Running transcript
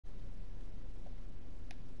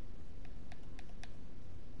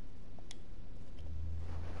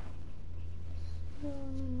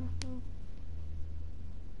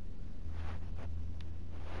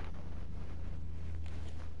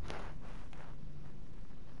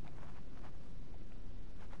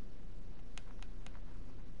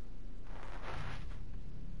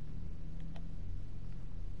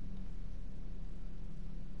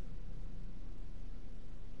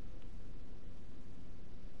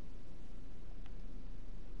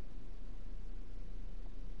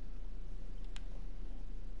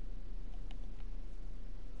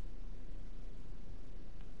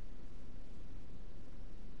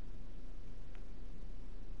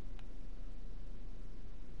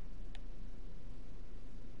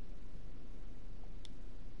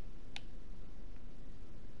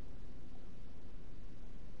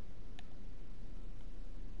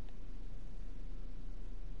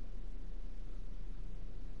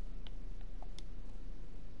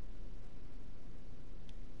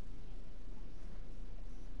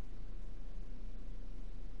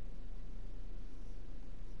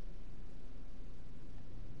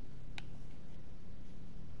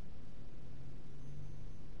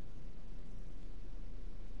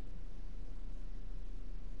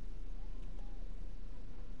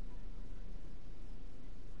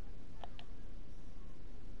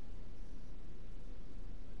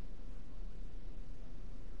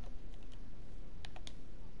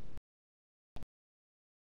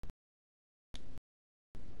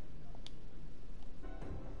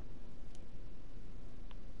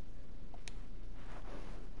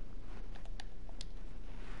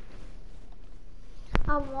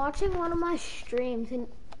I'm watching one of my streams and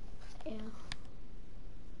yeah.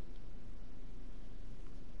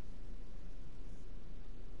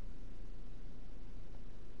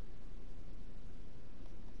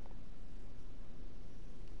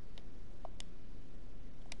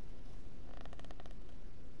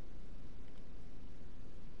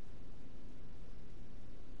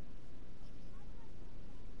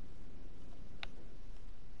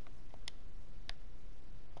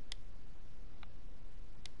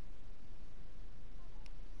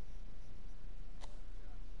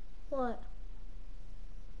 What?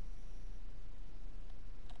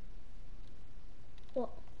 What?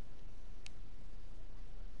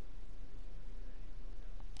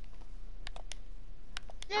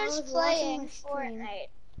 There's playing Fortnite.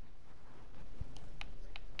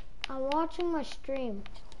 I'm watching my stream.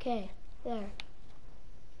 Okay, there.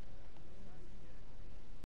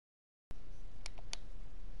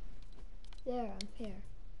 There, I'm here.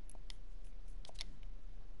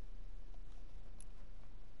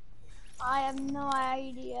 I have no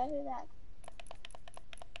idea who that.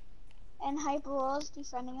 And Hyperwall is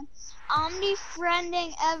defriending him. I'm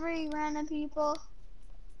defriending every random people.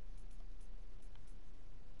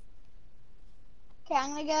 Okay,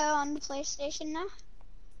 I'm gonna go on the PlayStation now.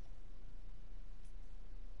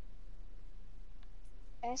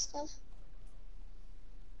 Okay, still.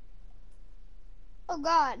 Oh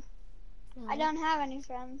God, No. I don't have any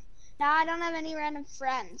friends. Now I don't have any random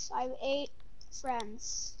friends. I have 8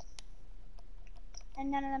 friends,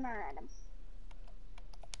 and none of them are random.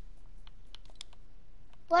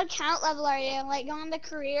 What account level are you? Like, go on the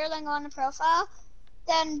career, then go on the profile.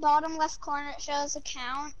 Then bottom left corner it shows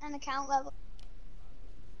account and account level.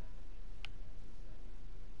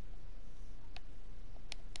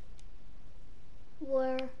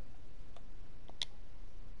 Where?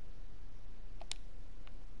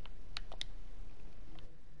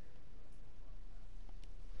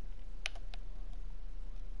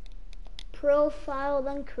 Profile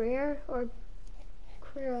then career, or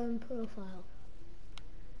career and profile?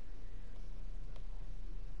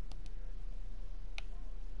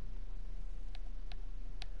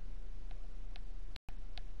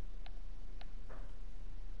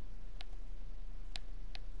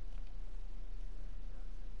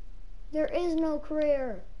 There is no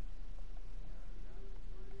career.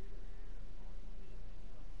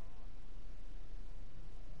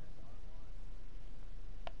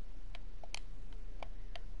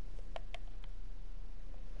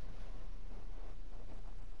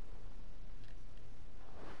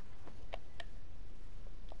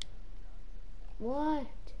 What?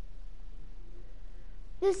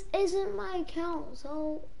 This isn't my account,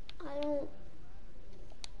 so I don't.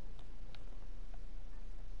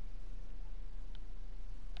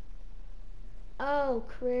 Oh,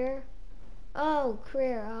 career. Oh,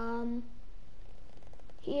 career.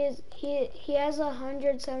 He has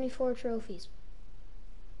 174 trophies.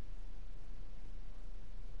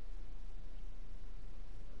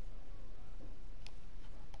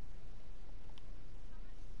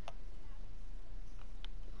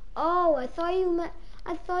 Oh, I thought you meant.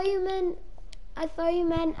 I thought you meant.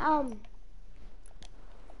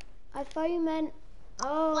 Oh,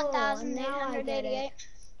 now I get it.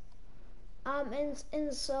 1,888.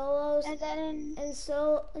 In solos. And then in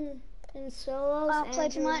solos. play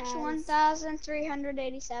too much.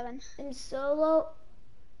 1,387. In solo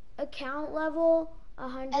account level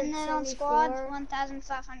 174. And then on squads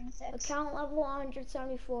 1,506. Account level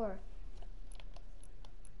 174.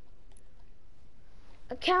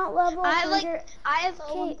 Account level 100. I have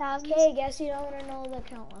 1,000. Okay, guess you don't want to know the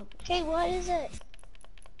account level. Okay, what is it?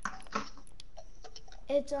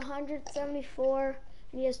 It's 174.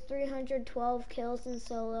 And he has 312 kills in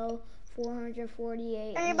solo,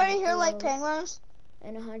 448. Anybody here like penguins?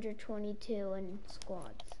 And 122 in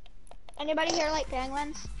squads. Anybody here like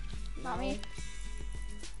penguins? No. Not me.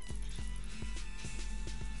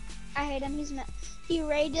 I hate him. He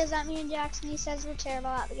rages at me and Jackson. He says we're terrible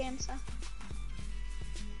at the game, so.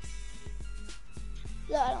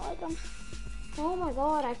 Yeah, I don't like him. Oh my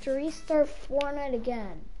god, I have to restart Fortnite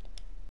again.